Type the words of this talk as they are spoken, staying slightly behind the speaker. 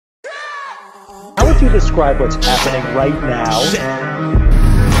How would you describe what's happening right now?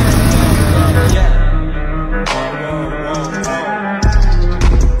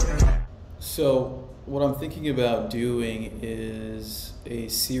 So what I'm thinking about doing is a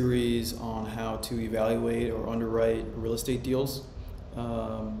series on how to evaluate or underwrite real estate deals.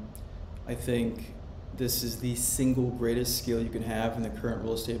 I think this is the single greatest skill you can have in the current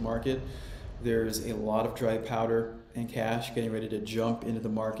real estate market. There's a lot of dry powder and cash getting ready to jump into the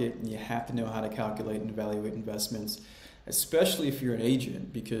market, and you have to know how to calculate and evaluate investments, especially if you're an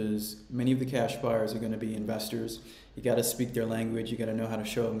agent, because many of the cash buyers are going to be investors. You got to speak their language. You got to know how to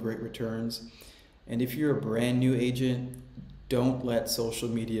show them great returns. And if you're a brand new agent, don't let social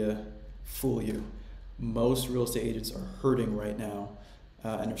media fool you. Most real estate agents are hurting right now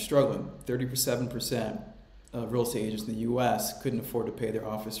and are struggling. 37% of real estate agents in the US couldn't afford to pay their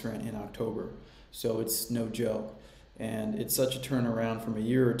office rent in October. So it's no joke. And it's such a turnaround from a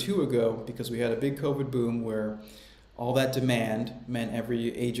year or two ago because we had a big COVID boom where all that demand meant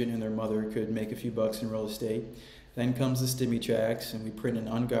every agent and their mother could make a few bucks in real estate. Then comes the stimmy checks, and we print an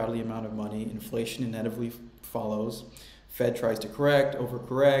ungodly amount of money. Inflation inevitably follows. Fed tries to correct,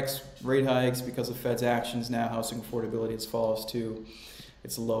 overcorrects, rate hikes because of Fed's actions. Now housing affordability has fallen to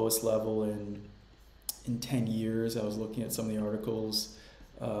its lowest level in 10 years. I was looking at some of the articles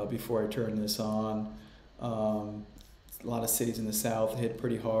before I turned this on. A lot of cities in the South hit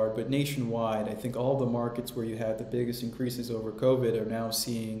pretty hard, but nationwide, I think all the markets where you had the biggest increases over COVID are now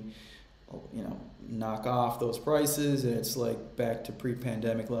seeing, knock off those prices, and it's like back to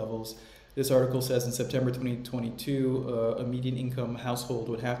pre-pandemic levels. This article says in September 2022, a median income household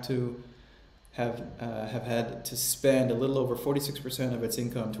would have had to spend a little over 46% of its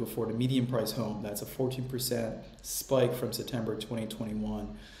income to afford a median price home. That's a 14% spike from September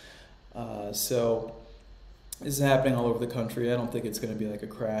 2021. So this is happening all over the country. I don't think it's going to be like a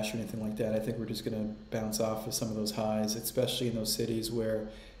crash or anything like that. I think we're just going to bounce off of some of those highs, especially in those cities where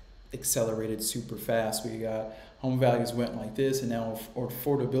accelerated super fast. We got home values went like this, and now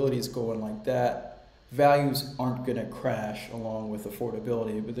affordability is going like that. Values aren't going to crash along with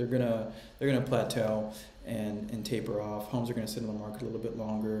affordability, but they're gonna plateau and taper off. Homes are going to sit in the market a little bit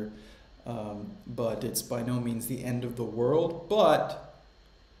longer, but it's by no means the end of the world. But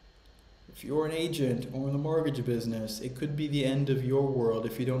if you're an agent or in the mortgage business, it could be the end of your world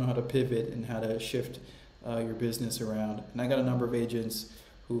if you don't know how to pivot and how to shift your business around. And I got a number of agents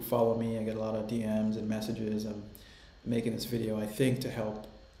who follow me. I get a lot of DMs and messages. I'm making this video, I think, to help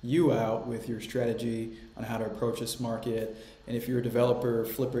you out with your strategy on how to approach this market. And if you're a developer,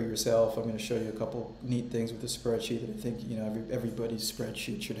 flipper yourself, I'm going to show you a couple neat things with the spreadsheet that I think everybody's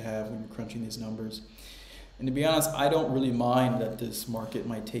spreadsheet should have when you're crunching these numbers. And to be honest, I don't really mind that this market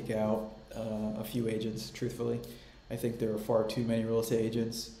might take out a few agents, truthfully. I think there are far too many real estate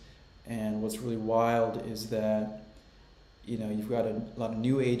agents. And what's really wild is that you've got a lot of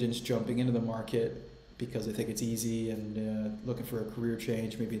new agents jumping into the market because they think it's easy and looking for a career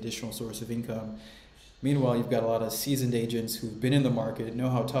change, maybe additional source of income. Meanwhile, you've got a lot of seasoned agents who've been in the market, know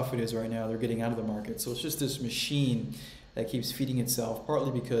how tough it is right now, they're getting out of the market. So it's just this machine that keeps feeding itself,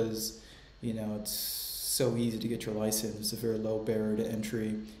 partly because it's so easy to get your license. It's a very low barrier to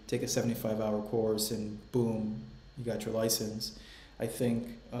entry. Take a 75-hour course and boom, you got your license. I think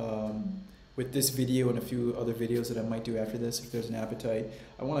with this video and a few other videos that I might do after this, if there's an appetite,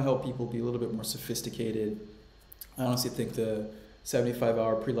 I want to help people be a little bit more sophisticated. I honestly think the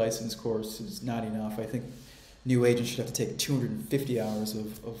 75-hour pre-license course is not enough. I think new agents should have to take 250 hours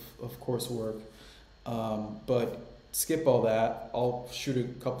of coursework. But skip all that. I'll shoot a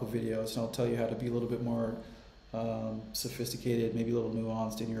couple of videos and I'll tell you how to be a little bit more sophisticated, maybe a little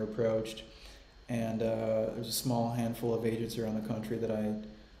nuanced in your approach. And there's a small handful of agents around the country that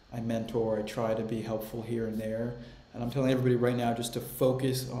I mentor. I try to be helpful here and there. And I'm telling everybody right now just to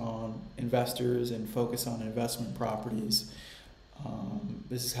focus on investors and focus on investment properties.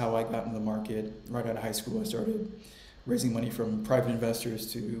 This is how I got into the market. Right out of high school, I started raising money from private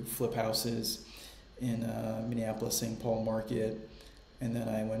investors to flip houses in Minneapolis, St. Paul market. And then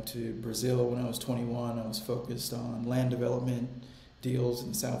I went to Brazil when I was 21. I was focused on land development deals in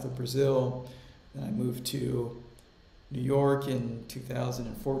the south of Brazil. Then I moved to New York in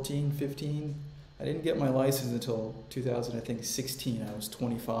 2014, 15. I didn't get my license until 2016. I was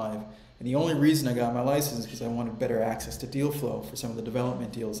 25. And the only reason I got my license is because I wanted better access to deal flow for some of the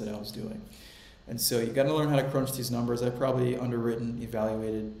development deals that I was doing. And so you got to learn how to crunch these numbers. I've probably underwritten,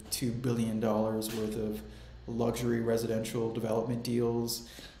 evaluated $2 billion worth of luxury residential development deals.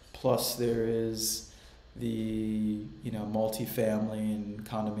 Plus there is the multifamily and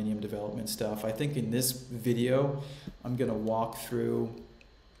condominium development stuff. I think in this video I'm going to walk through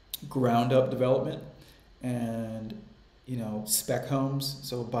ground up development and, spec homes.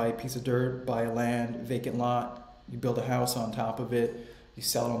 So buy a piece of dirt, buy a land, vacant lot, you build a house on top of it, you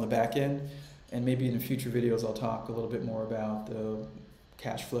sell it on the back end. And maybe in future videos I'll talk a little bit more about the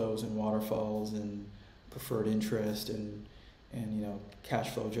cash flows and waterfalls and preferred interest and cash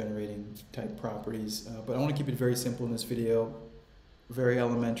flow generating type properties. But I want to keep it very simple in this video, very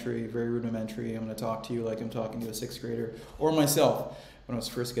elementary, very rudimentary. I'm going to talk to you like I'm talking to a sixth grader or myself when I was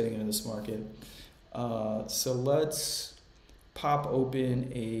first getting into this market. So let's pop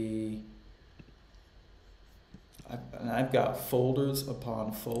open I've got folders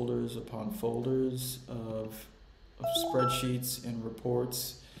upon folders upon folders of spreadsheets and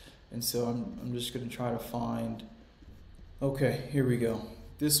reports. And so I'm just going to try to find. Okay, here we go.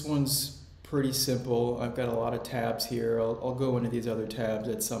 This one's pretty simple. I've got a lot of tabs here. I'll go into these other tabs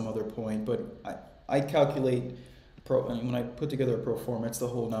at some other point, but I calculate, when I put together a pro forma, it's the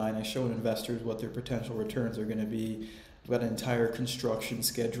whole nine. I show investors what their potential returns are going to be. I've got an entire construction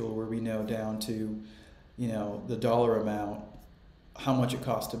schedule where we know down to, the dollar amount, how much it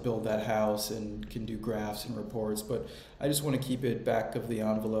costs to build that house, and can do graphs and reports. But I just want to keep it back of the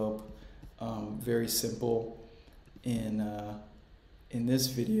envelope, very simple in this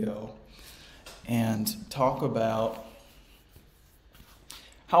video, and talk about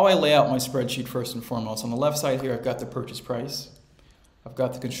how I lay out my spreadsheet first and foremost. On the left side here, I've got the purchase price, I've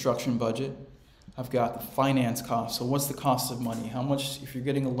got the construction budget, I've got the finance cost. So what's the cost of money? How much, if you're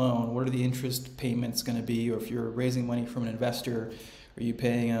getting a loan, what are the interest payments going to be? Or if you're raising money from an investor, are you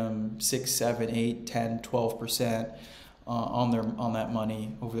paying them 6, 7, 8, 10, 12% on that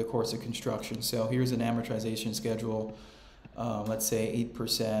money over the course of construction? So here's an amortization schedule. Let's say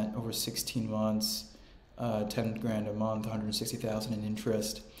 8% over 16 months, 10 grand a month, 160,000 in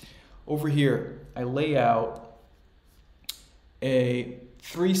interest. Over here, I lay out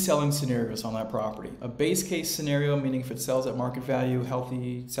three selling scenarios on that property. A base case scenario, meaning if it sells at market value,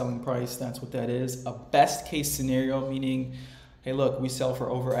 healthy selling price, that's what that is. A best case scenario, meaning, hey, look, we sell for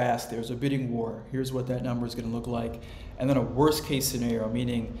over ask, there's a bidding war, here's what that number is going to look like. And then a worst case scenario,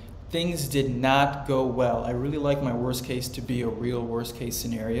 meaning things did not go well. I really like my worst case to be a real worst case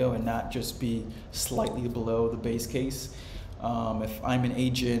scenario and not just be slightly below the base case. If I'm an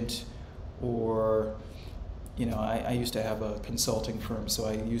agent, or I used to have a consulting firm, so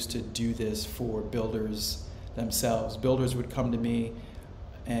I used to do this for builders themselves. Builders would come to me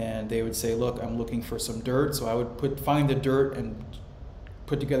and they would say, look, I'm looking for some dirt. So I would find the dirt and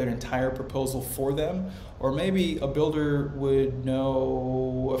put together an entire proposal for them. Or maybe a builder would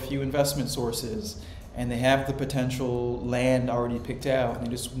know a few investment sources and they have the potential land already picked out and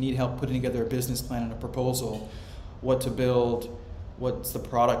they just need help putting together a business plan and a proposal, what to build, what's the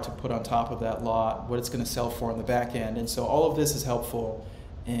product to put on top of that lot, what it's going to sell for on the back end. And so all of this is helpful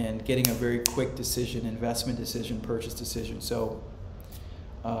in getting a very quick decision, investment decision, purchase decision. So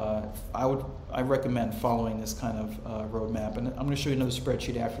I recommend following this kind of roadmap. And I'm going to show you another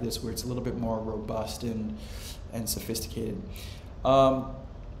spreadsheet after this where it's a little bit more robust and sophisticated.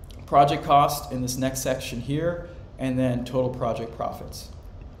 Project cost in this next section here, and then total project profits.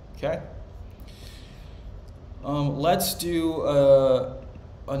 Okay? Let's do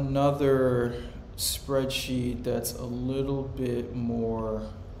another spreadsheet that's a little bit more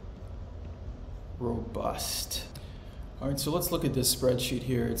robust. All right, so let's look at this spreadsheet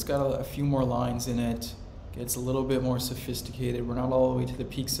here. It's got a few more lines in it. Gets a little bit more sophisticated. We're not all the way to the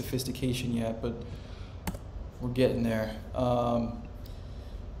peak sophistication yet, but we're getting there.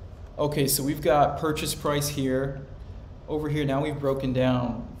 Okay, so we've got purchase price here. Over here, now we've broken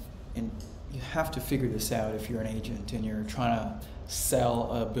down, and you have to figure this out if you're an agent and you're trying to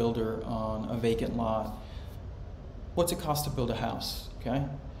sell a builder on a vacant lot. What's it cost to build a house, okay?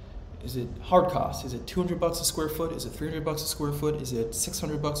 Is it hard cost? Is it 200 bucks a square foot? Is it 300 bucks a square foot? Is it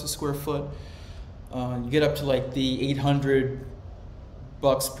 600 bucks a square foot? You get up to like the 800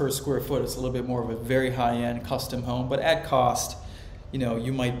 bucks per square foot. It's a little bit more of a very high-end custom home, but at cost,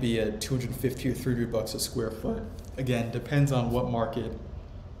 you might be at 250 or 300 bucks a square foot. Again, depends on what market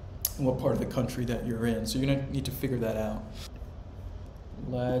and what part of the country that you're in. So you're gonna need to figure that out.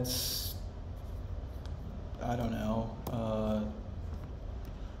 Let's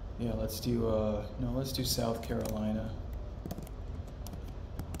do South Carolina.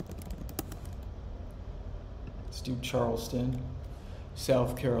 Let's do Charleston,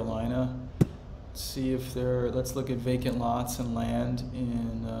 South Carolina. See if let's look at vacant lots and land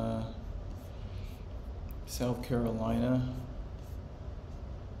in South Carolina.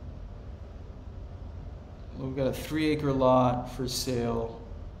 We've got a 3-acre lot for sale,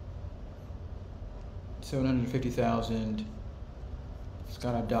 750,000, It's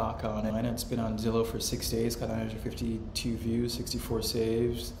got a dock on it. It's been on Zillow for 6 days, got 952 views, 64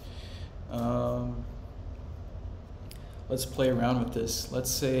 saves. Let's play around with this.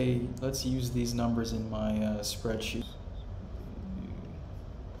 Let's use these numbers in my spreadsheet.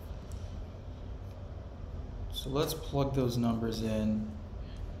 So let's plug those numbers in.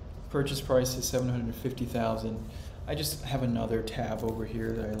 Purchase price is $750,000. I just have another tab over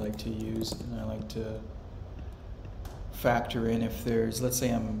here that I like to use, and I like to factor in if there's, let's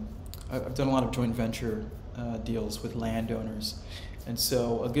say I've done a lot of joint venture deals with landowners. And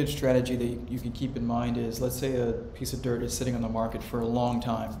so a good strategy that you can keep in mind is, let's say a piece of dirt is sitting on the market for a long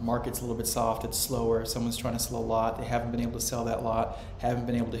time. Market's a little bit soft, it's slower, someone's trying to sell a lot, they haven't been able to sell that lot, haven't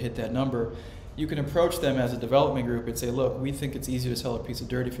been able to hit that number. You can approach them as a development group and say, look, we think it's easier to sell a piece of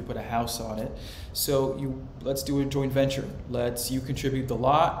dirt if you put a house on it. So let's do a joint venture. You contribute the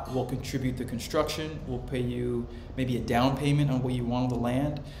lot, we'll contribute the construction, we'll pay you maybe a down payment on what you want on the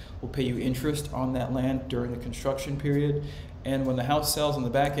land, we'll pay you interest on that land during the construction period, and when the house sells on the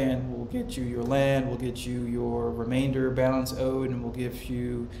back end, we'll get you your land, we'll get you your remainder balance owed, and we'll give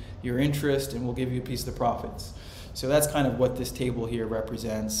you your interest, and we'll give you a piece of the profits. So that's kind of what this table here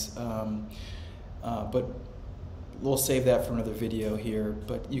represents. But we'll save that for another video here,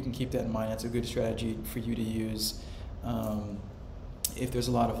 but you can keep that in mind. That's a good strategy for you to use if there's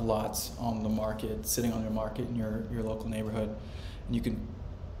a lot of lots on the market, sitting on the market in your local neighborhood. And you can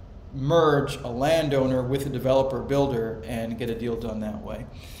merge a landowner with a developer builder and get a deal done that way.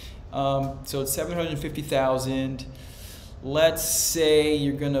 So it's $750,000. Let's say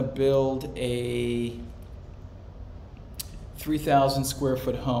you're gonna build a 3,000 square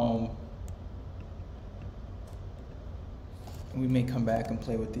foot home. We may come back and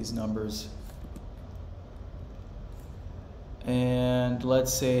play with these numbers. And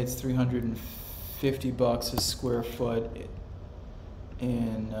let's say it's $350 a square foot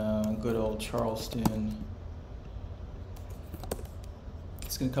in good old Charleston.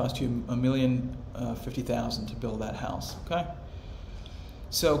 It's going to cost you $1,050,000 to build that house. Okay.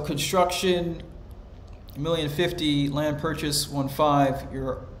 So construction $1,050,000, land purchase 1.5.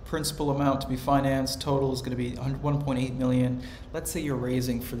 Your principal amount to be financed total is going to be $1.8 million. Let's say you're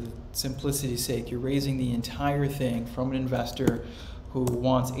raising, for the simplicity's sake, you're raising the entire thing from an investor who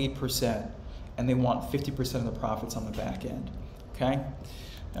wants 8%, and they want 50% of the profits on the back end. Okay?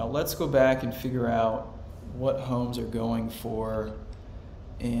 Now let's go back and figure out what homes are going for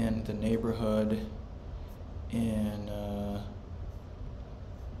in the neighborhood in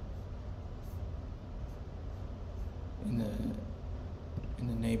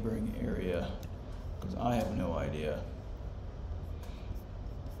the neighboring area, because I have no idea.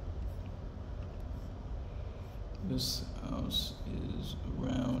 This house is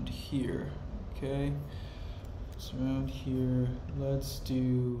around here, okay? It's around here. Let's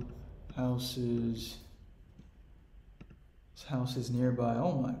do houses. This house is nearby.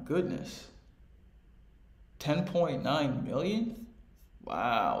 Oh my goodness. 10.9 million?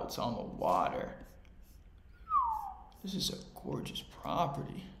 Wow, it's on the water. This is a gorgeous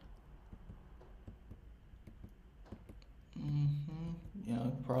property.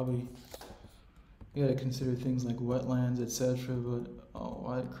 Yeah, probably you gotta consider things like wetlands, etc. But oh,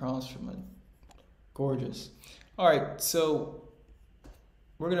 right across from it, gorgeous. All right, so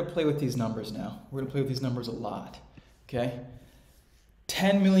we're gonna play with these numbers now. We're gonna play with these numbers a lot. Okay,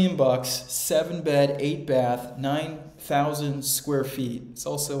 10 million bucks, 7 bed, 8 bath, 9,000 square feet. It's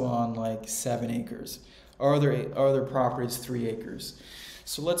also on like 7 acres. Our other property is 3 acres.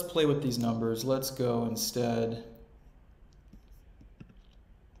 So let's play with these numbers. Let's go instead.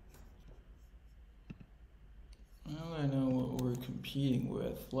 Now that I know what we're competing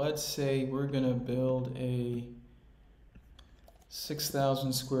with, let's say we're gonna build a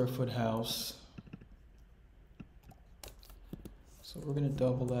 6,000 square foot house. So we're gonna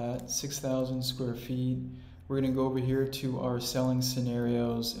double that, 6,000 square feet. We're gonna go over here to our selling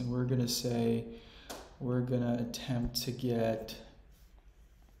scenarios, and we're gonna say, we're gonna attempt to get,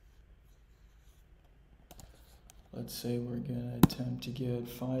 let's say we're gonna attempt to get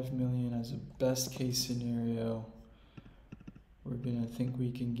 5 million as a best case scenario. We're gonna think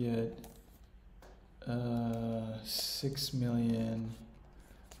we can get 6 million.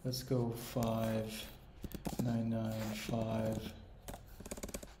 Let's go 5,995.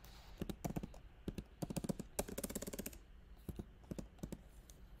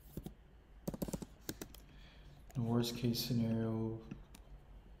 Worst case scenario,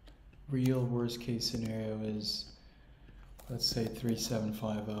 real worst case scenario is, let's say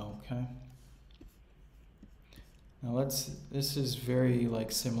 3,750. Okay. Now this is very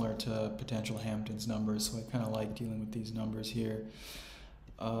like similar to potential Hamptons numbers, so I kind of like dealing with these numbers here.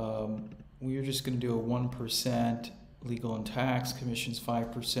 we're just going to do a 1% legal and tax, commissions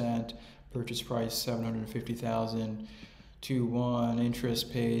 5%, purchase price $750,000, 2-1,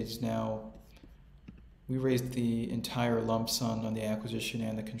 interest paid. Now, we raised the entire lump sum on the acquisition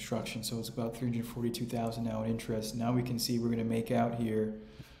and the construction, so it's about $342,000 now in interest. Now we can see we're going to make out here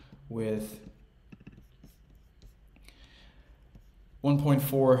with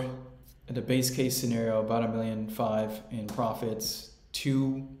 1.4 in the base case scenario, about $1.5 million in profits.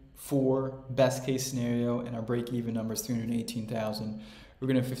 2.4 best case scenario, and our break-even number is $318,000. We're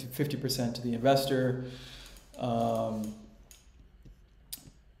going to 50% to the investor.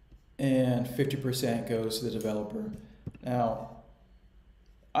 And 50% goes to the developer. Now,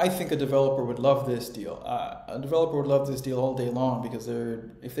 I think a developer would love this deal. A developer would love this deal all day long, because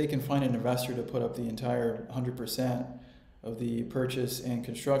if they can find an investor to put up the entire 100% of the purchase and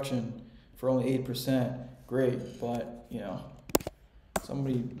construction for only 8%, great. But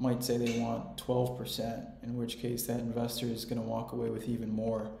somebody might say they want 12%, in which case that investor is going to walk away with even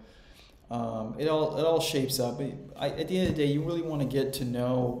more. It all shapes up. At the end of the day, you really want to get to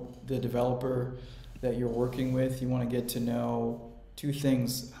know the developer that you're working with. You want to get to know two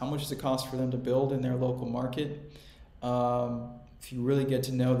things: how much does it cost for them to build in their local market? If you really get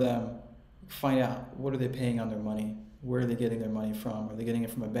to know them, find out what are they paying on their money. Where are they getting their money from? Are they getting it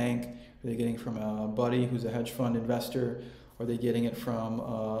from a bank? Are they getting it from a buddy who's a hedge fund investor? Are they getting it from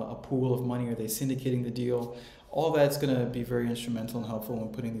a pool of money? Are they syndicating the deal? All that's going to be very instrumental and helpful when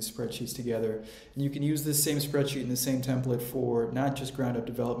putting these spreadsheets together. And you can use this same spreadsheet and the same template for not just ground-up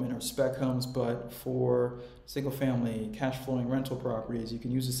development or spec homes, but for single-family, cash-flowing rental properties. You can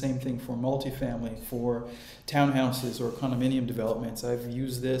use the same thing for multifamily, for townhouses or condominium developments. I've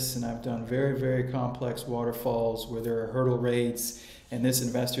used this, and I've done very, very complex waterfalls where there are hurdle rates, and this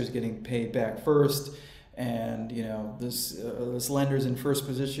investor is getting paid back first. And this lender's in first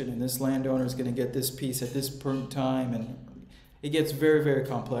position, and this landowner is going to get this piece at this time, and it gets very, very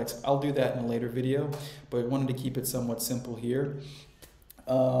complex. I'll do that in a later video, but I wanted to keep it somewhat simple here.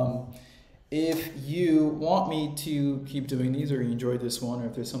 If you want me to keep doing these, or you enjoyed this one, or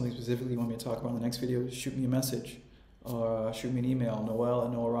if there's something specifically you want me to talk about in the next video, shoot me a message, or shoot me an email,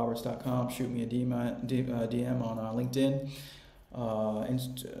 noel@noelroberts.com. Shoot me a DM on LinkedIn,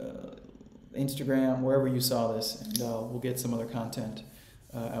 Instagram, wherever you saw this, and we'll get some other content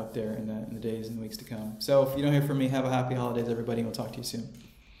out there in the days and the weeks to come. So if you don't hear from me, have a happy holidays, everybody, and we'll talk to you soon.